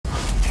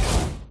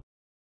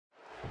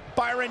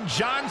Byron,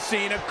 John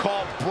Cena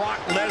called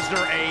Brock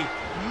Lesnar a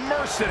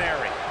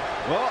mercenary.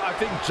 Well, I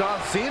think John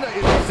Cena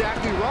is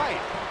exactly right.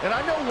 And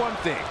I know one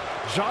thing.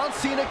 John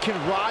Cena can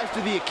rise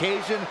to the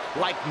occasion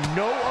like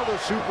no other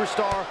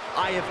superstar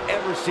I have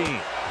ever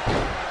seen.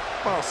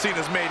 Well,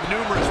 Cena's made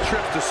numerous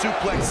trips to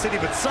Suplex City,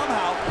 but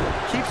somehow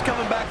keeps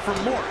coming back for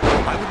more.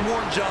 I would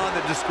warn John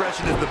that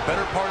discretion is the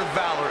better part of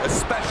valor,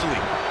 especially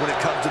when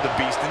it comes to the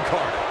Beast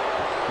incarnate.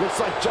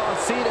 Looks like John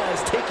Cena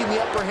has taken the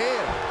upper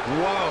hand.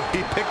 Whoa,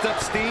 he picked up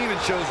steam and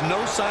shows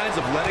no signs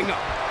of letting up.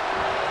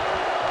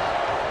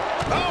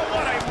 Oh,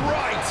 what a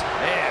right!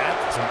 Yeah,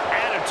 that's some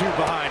attitude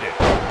behind it.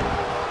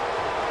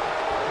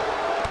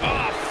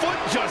 Oh, foot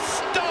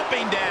just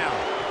stomping down.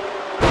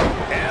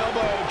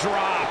 Elbow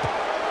drop.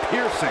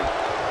 Piercing.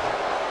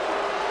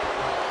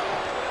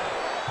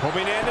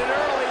 Hoping to end it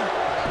early.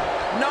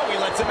 No, he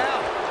lets him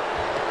out.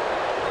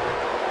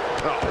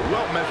 Oh,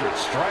 well-measured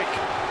strike.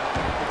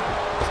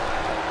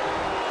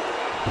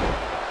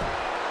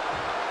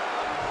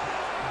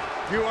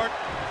 You are...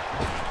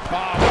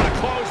 Oh, what a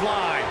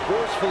clothesline.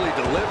 Forcefully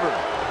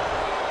delivered.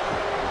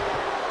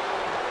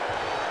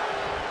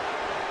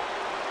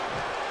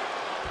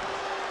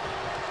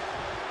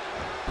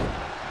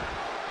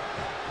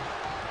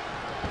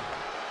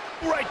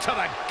 Right to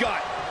the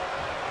gut.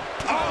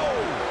 Oh,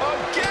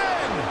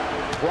 again.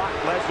 Brock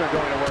Lesnar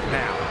going to work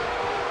now.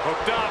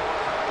 Hooked up.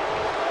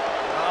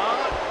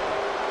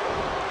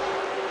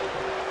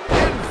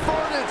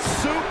 Inverted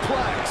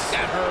suplex.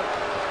 That hurt.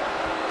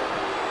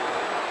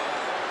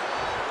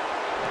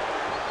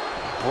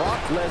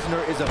 Brock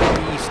Lesnar is a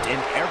beast in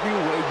every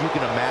way you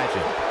can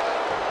imagine.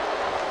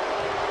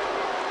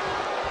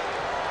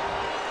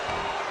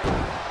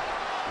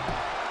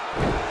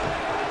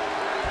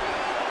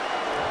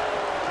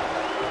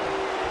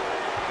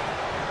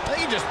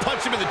 He just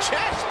punched him in the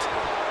chest.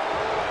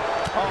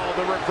 Oh,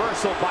 the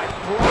reversal by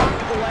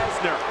Brock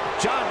Lesnar.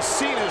 John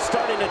Cena is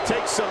starting to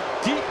take some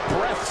deep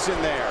breaths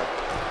in there.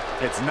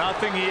 It's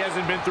nothing he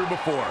hasn't been through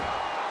before.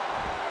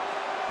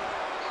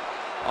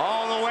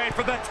 All the way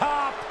for the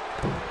top.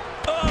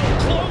 Oh,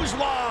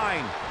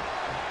 clothesline.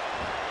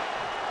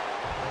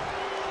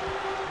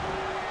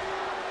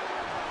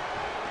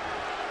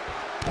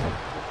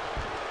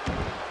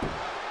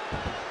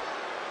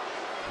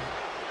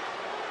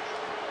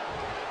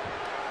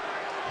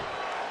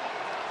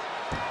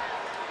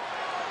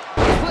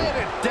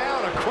 Planted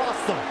down across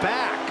the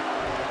back.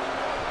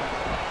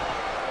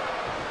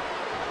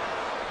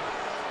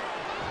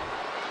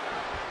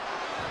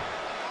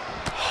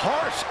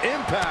 Harsh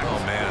impact. Oh,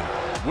 man.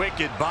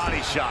 Wicked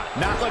body shot.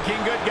 Not looking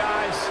good,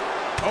 guys.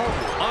 Oh,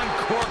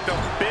 uncorked a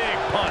big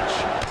punch.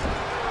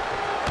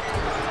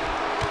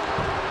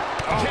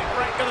 Oh. Kick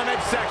right to the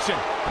midsection.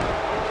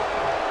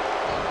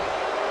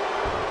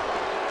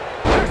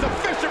 There's a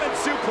fisherman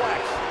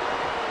suplex.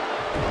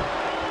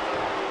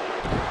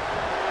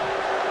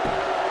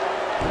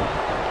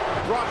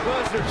 Brock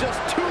Lesnar just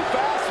too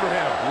fast for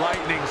him.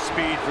 Lightning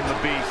speed from the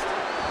Beast.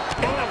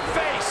 In the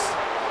face.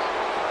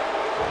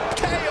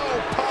 KO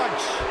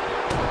punch.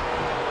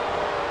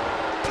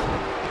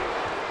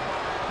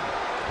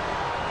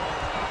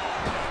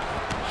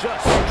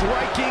 Just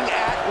striking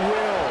at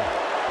will.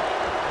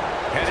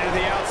 Headed to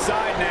the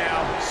outside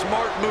now.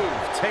 Smart move.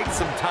 Take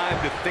some time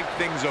to think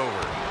things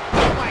over.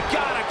 Oh my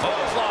God, a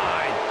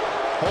clothesline.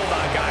 Hold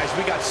on, guys.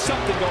 We got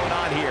something going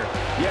on here.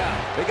 Yeah,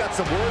 they got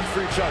some words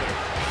for each other.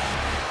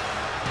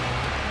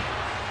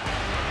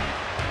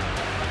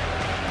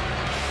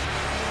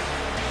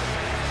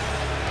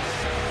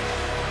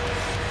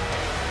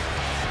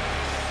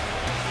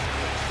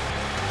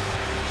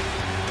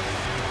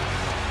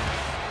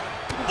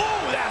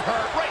 Ooh, that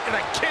hurt right to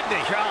the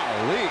kidney.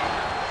 Golly.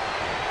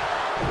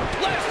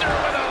 Lesnar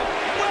with a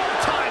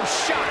well-timed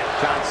shot.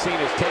 John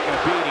Cena's taking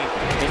a beating,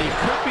 and he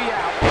could be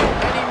out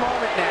any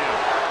moment now.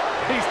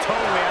 He's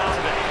totally out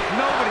of it.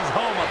 Nobody's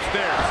home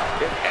upstairs.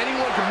 If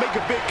anyone can make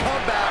a big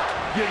comeback,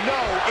 you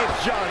know it's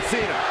John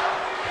Cena.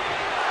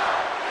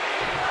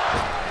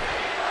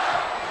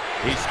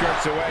 He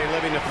skirts away,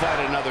 living to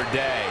fight another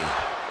day.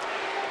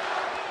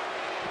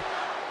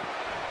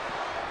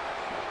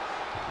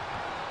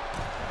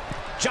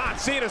 John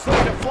Cena's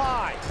looking to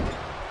fly.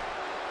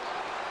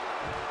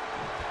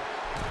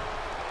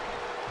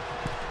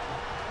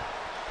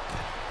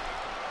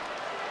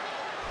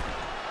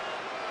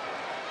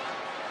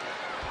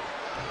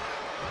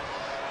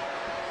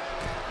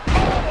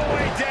 All the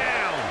way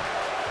down.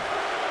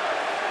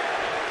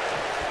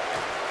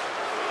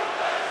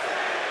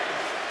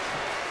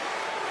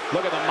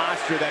 Look at the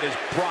monster that is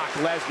Brock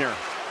Lesnar.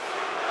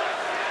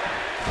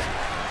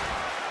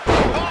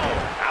 Oh,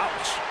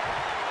 ouch.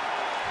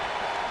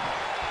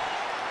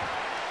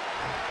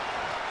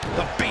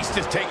 The Beast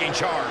is taking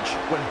charge.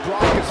 When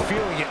Brock is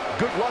feeling it,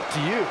 good luck to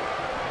you.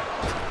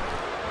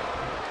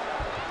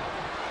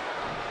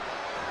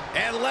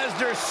 And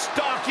Lesnar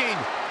stalking.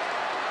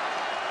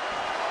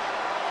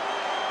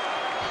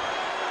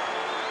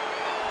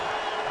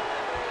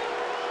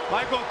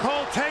 Michael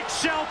Cole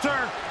takes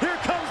shelter. Here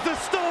comes the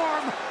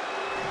storm.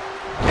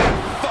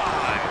 F5.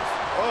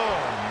 Oh,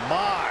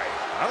 my.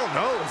 I don't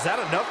don't know. Is that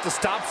enough to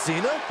stop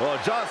Cena? Well,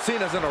 John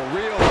Cena's in a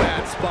real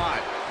bad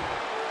spot.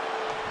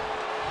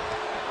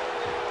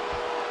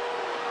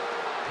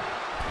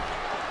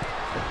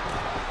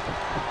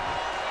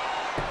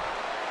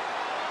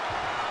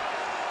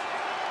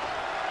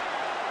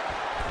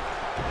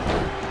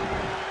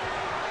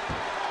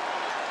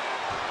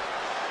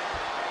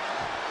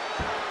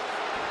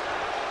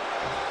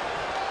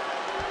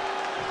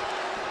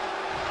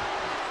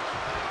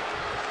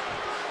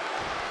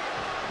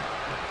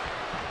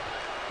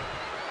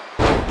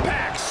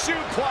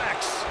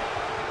 Suplex.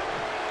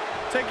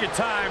 Take your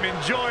time,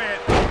 enjoy it.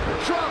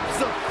 Drops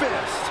the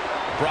fist.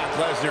 Brock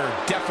Lesnar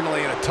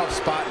definitely in a tough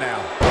spot now.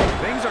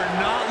 Things are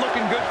not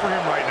looking good for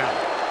him right now.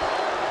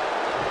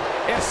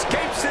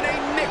 Escapes in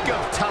a nick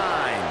of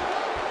time.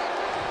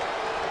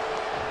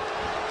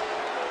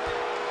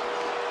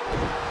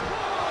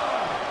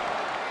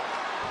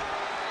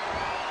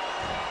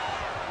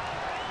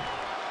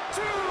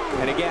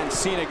 And again,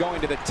 Cena going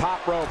to the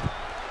top rope.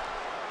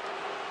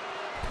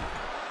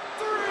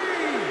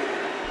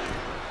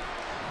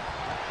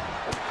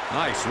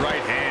 Nice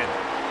right hand.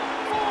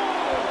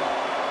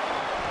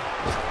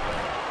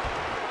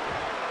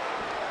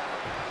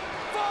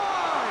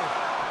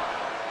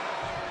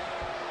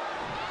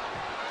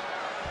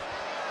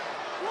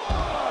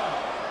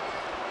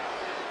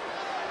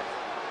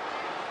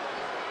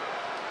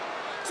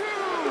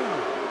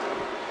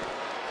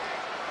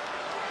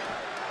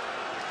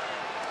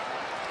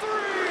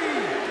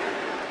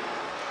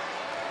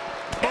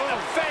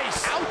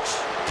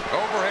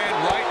 Overhand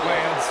right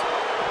lands.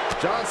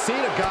 John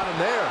Cena got him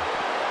there.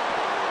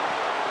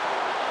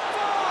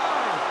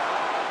 5,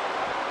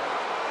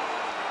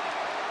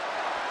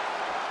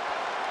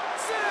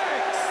 6.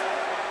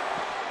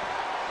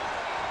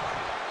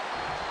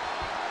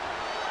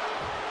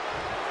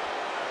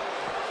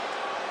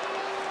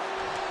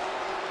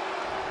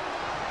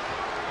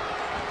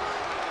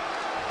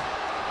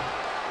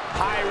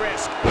 High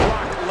risk.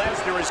 Brock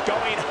Lesnar is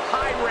going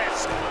high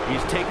risk.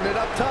 He's taking it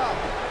up top.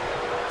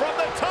 From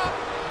the top.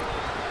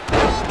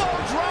 Elbow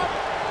drop.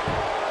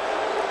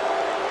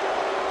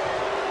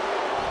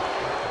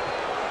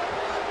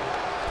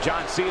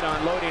 John Cena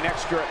unloading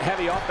extra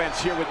heavy offense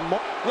here with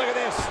more. Look at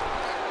this.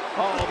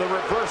 Oh, the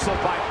reversal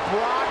by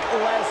Brock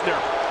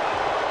Lesnar.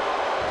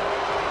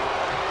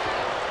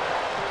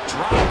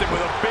 Dropped him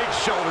with a big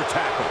shoulder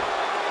tackle.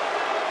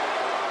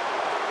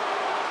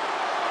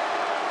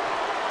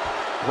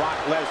 Brock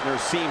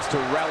Lesnar seems to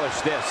relish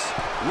this.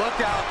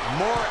 Look out,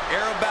 more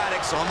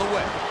aerobatics on the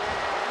way.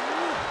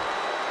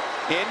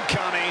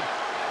 Incoming.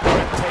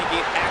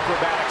 Breathtaking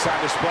acrobatics on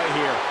display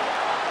here.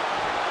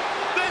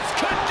 This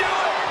could do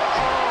it.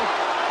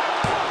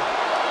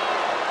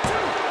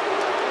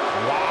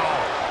 Wow,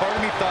 part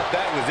of me thought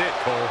that was it,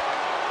 Cole.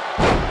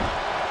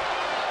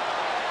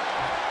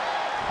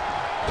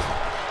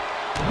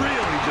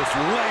 Really just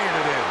laying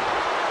it in.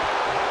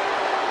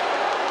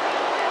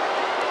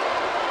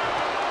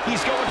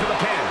 He's going for the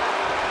pin.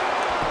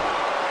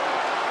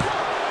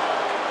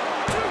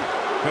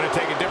 Going to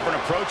take a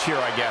different approach here,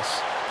 I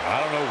guess.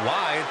 I don't know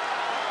why.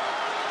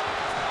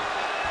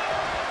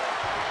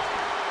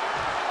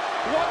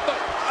 What the?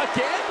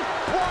 Again?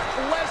 Brock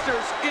Lesnar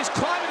is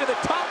climbing to the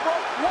top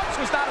rope. Once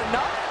was not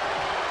enough.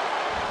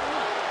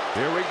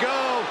 Here we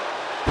go.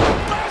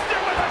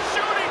 Lesnar with a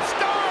shooting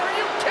star. Are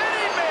you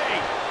kidding me?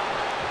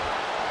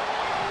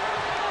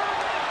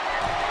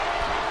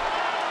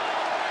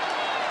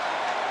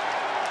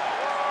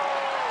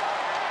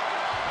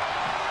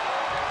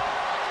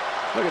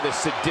 Look at this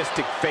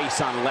sadistic face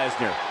on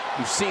Lesnar.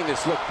 You've seen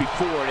this look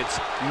before, and it's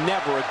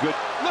never a good...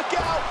 Look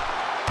out!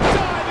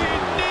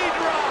 Diving knee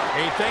drop.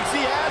 He thinks he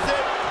has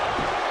it.